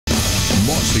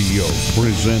Mossio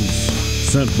presents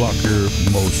Scent Blocker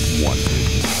Most Wanted.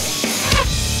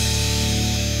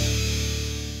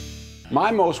 My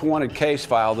most wanted case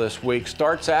file this week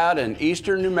starts out in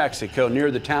eastern New Mexico near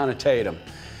the town of Tatum.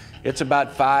 It's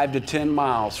about 5 to 10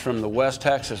 miles from the West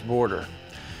Texas border.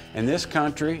 And this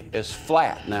country is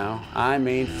flat now. I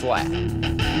mean flat.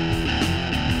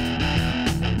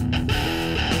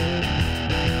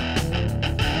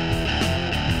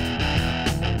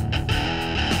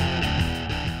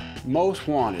 Most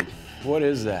wanted, what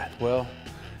is that? Well,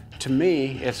 to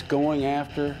me, it's going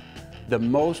after the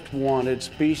most wanted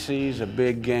species of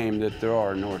big game that there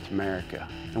are in North America.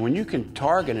 And when you can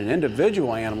target an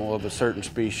individual animal of a certain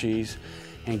species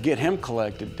and get him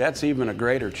collected, that's even a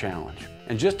greater challenge.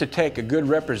 And just to take a good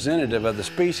representative of the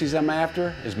species I'm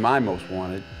after is my most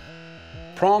wanted.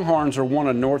 Pronghorns are one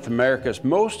of North America's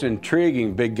most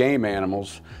intriguing big game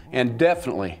animals and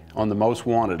definitely on the most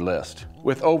wanted list.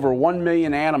 With over 1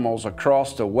 million animals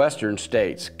across the western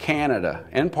states, Canada,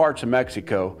 and parts of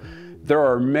Mexico, there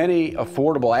are many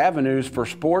affordable avenues for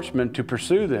sportsmen to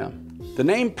pursue them. The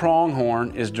name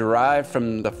pronghorn is derived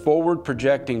from the forward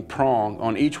projecting prong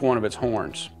on each one of its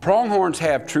horns. Pronghorns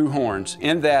have true horns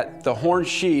in that the horn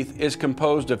sheath is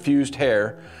composed of fused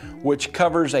hair, which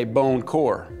covers a bone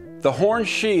core. The horn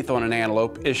sheath on an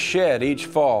antelope is shed each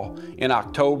fall in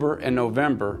October and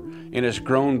November and is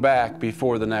grown back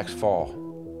before the next fall.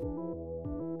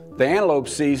 The antelope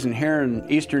season here in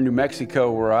eastern New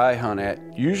Mexico, where I hunt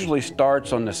at, usually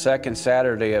starts on the second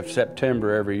Saturday of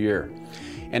September every year.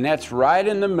 And that's right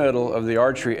in the middle of the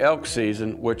archery elk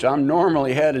season, which I'm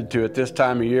normally headed to at this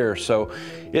time of year, so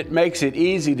it makes it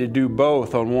easy to do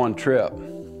both on one trip.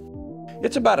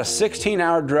 It's about a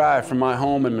 16-hour drive from my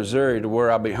home in Missouri to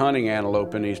where I'll be hunting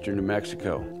antelope in eastern New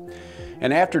Mexico.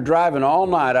 And after driving all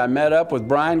night, I met up with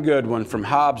Brian Goodwin from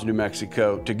Hobbs, New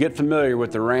Mexico, to get familiar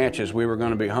with the ranches we were going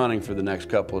to be hunting for the next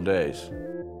couple of days.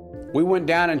 We went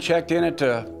down and checked in at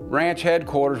the ranch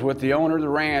headquarters with the owner of the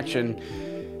ranch, and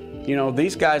you know,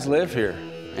 these guys live here,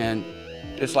 and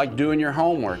it's like doing your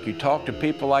homework. You talk to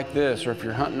people like this, or if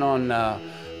you're hunting on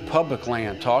public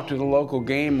land, talk to the local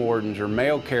game wardens or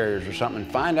mail carriers or something,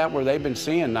 and find out where they've been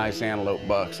seeing nice antelope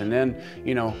bucks, and then,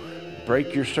 you know,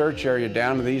 break your search area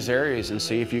down to these areas and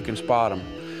see if you can spot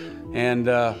them. And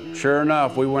sure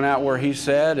enough, we went out where he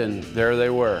said, and there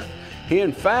they were. He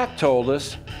in fact told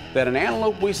us that an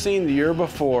antelope we seen the year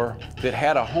before that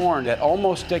had a horn that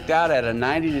almost sticked out at a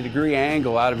 90-degree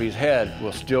angle out of his head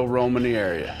will still roam in the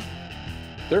area.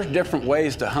 There's different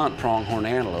ways to hunt pronghorn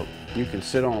antelope. You can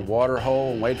sit on a water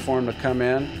hole and wait for them to come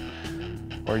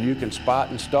in, or you can spot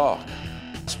and stalk.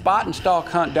 Spot and stalk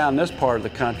hunt down this part of the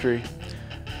country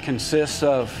consists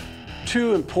of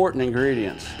two important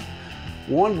ingredients.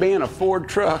 One being a Ford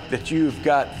truck that you've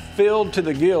got filled to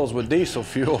the gills with diesel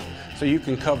fuel so you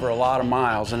can cover a lot of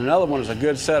miles. And another one is a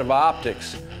good set of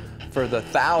optics for the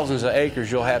thousands of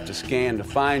acres you'll have to scan to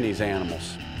find these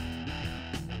animals.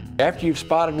 After you've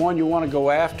spotted one you want to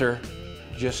go after,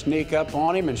 just sneak up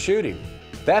on him and shoot him.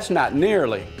 That's not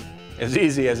nearly as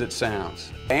easy as it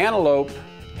sounds. The antelope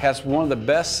has one of the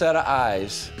best set of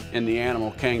eyes in the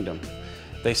animal kingdom.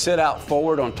 They sit out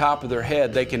forward on top of their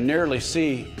head. They can nearly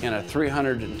see in a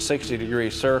 360-degree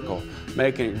circle,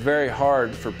 making it very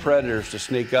hard for predators to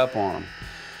sneak up on them.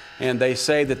 And they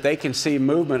say that they can see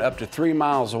movement up to 3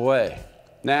 miles away.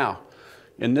 Now,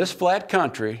 in this flat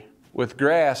country, with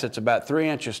grass that's about 3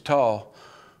 inches tall,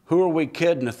 who are we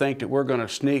kidding to think that we're going to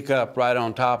sneak up right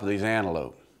on top of these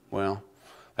antelope? Well,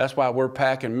 that's why we're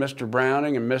packing Mr.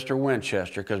 Browning and Mr.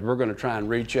 Winchester, because we're going to try and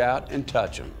reach out and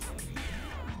touch them.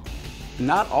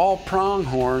 Not all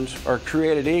pronghorns are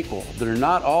created equal. They're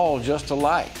not all just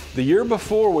alike. The year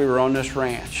before we were on this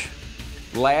ranch,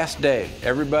 last day,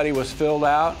 everybody was filled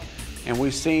out, and we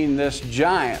seen this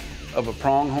giant of a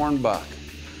pronghorn buck.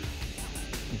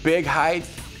 Big height,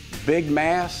 big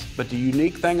mass, but the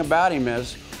unique thing about him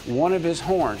is one of his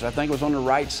horns, I think it was on the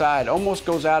right side, almost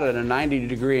goes out at a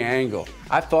 90-degree angle.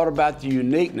 I thought about the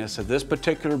uniqueness of this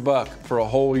particular buck for a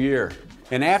whole year.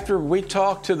 And after we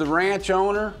talked to the ranch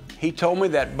owner, he told me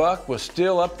that buck was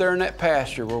still up there in that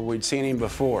pasture where we'd seen him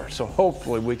before, so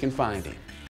hopefully we can find him.